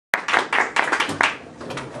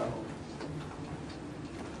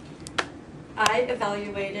I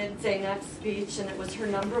evaluated Zeynep's speech, and it was her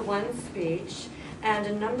 #1 speech. And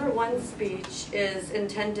a #1 speech is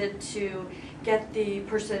intended to get the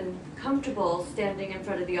person comfortable standing in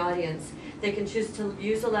front of the audience. They can choose to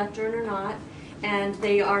use a lectern or not, and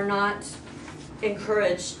they are not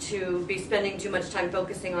encouraged to be spending too much time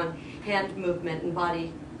focusing on hand movement and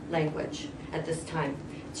body language at this time.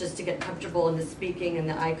 It's just to get comfortable in the speaking and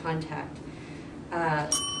the eye contact.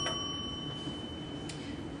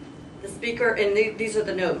 The speaker, and these are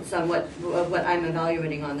the notes on what I'm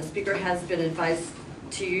evaluating on. The speaker has been advised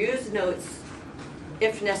to use notes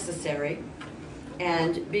if necessary,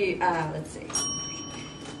 and be,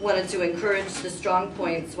 wanted to encourage the strong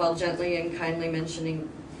points while gently and kindly mentioning,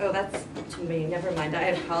 oh, that's to me, never mind,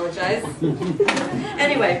 I apologize.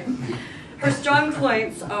 Anyway, her strong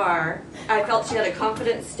points are, I felt she had a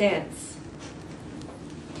confident stance.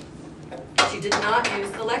 She did not use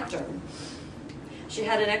the lectern. She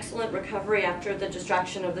had an excellent recovery after the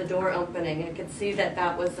distraction of the door opening. I could see that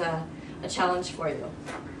that was a challenge for you.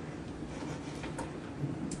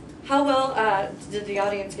 How well did the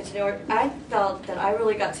audience get to know her? I felt that I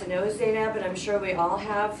really got to know Zeynep, and I'm sure we all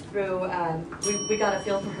have through, we got a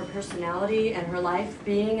feel for her personality and her life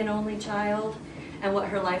being an only child and what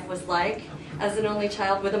her life was like as an only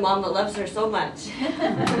child with a mom that loves her so much.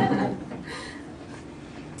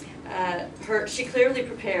 She clearly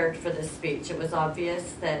prepared for this speech. It was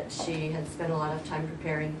obvious that she had spent a lot of time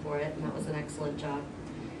preparing for it, and that was an excellent job.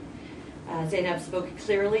 Zeynep spoke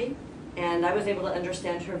clearly, and I was able to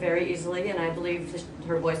understand her very easily, and I believe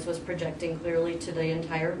her voice was projecting clearly to the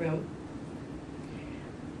entire room.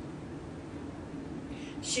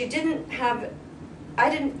 She didn't have, I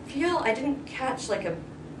didn't catch like a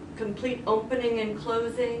complete opening and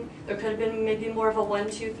closing. There could have been maybe more of a 1,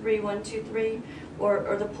 2, 3, 1, 2, 3,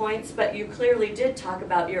 or the points, but you clearly did talk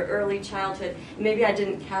about your early childhood. Maybe I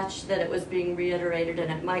didn't catch that it was being reiterated,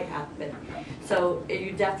 and it might have been. So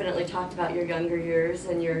you definitely talked about your younger years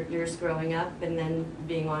and your years growing up, and then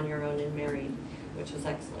being on your own and married, which was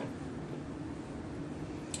excellent.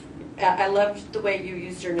 I loved the way you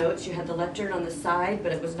used your notes. You had the lectern on the side,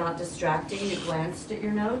 but it was not distracting. You glanced at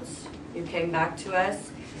your notes, you came back to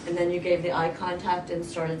us, and then you gave the eye contact and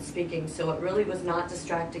started speaking. So it really was not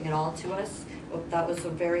distracting at all to us. Well, that was a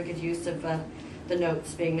very good use of the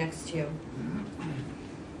notes being next to you.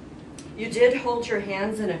 You did hold your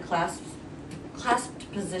hands in a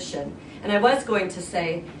clasped position. And I was going to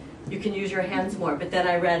say you can use your hands more, but then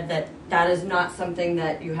I read that that is not something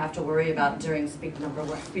that you have to worry about during speech number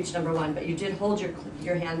one. But you did hold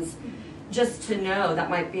your hands just to know. That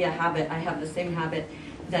might be a habit. I have the same habit.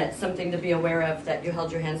 That's something to be aware of, that you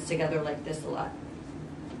held your hands together like this a lot.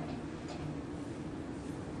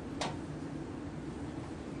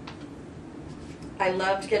 I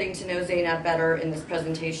loved getting to know Zeynep better in this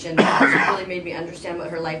presentation. She really made me understand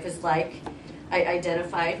what her life is like. I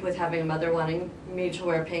identified with having a mother wanting me to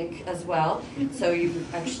wear pink as well. So you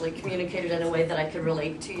actually communicated in a way that I could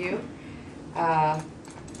relate to you. And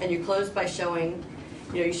you closed by showing,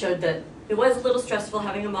 you showed that it was a little stressful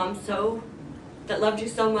having a mom that loved you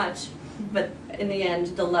so much, but in the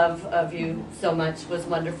end, the love of you so much was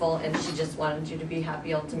wonderful, and she just wanted you to be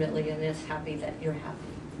happy ultimately, and is happy that you're happy.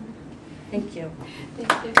 Thank you.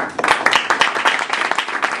 Thank you.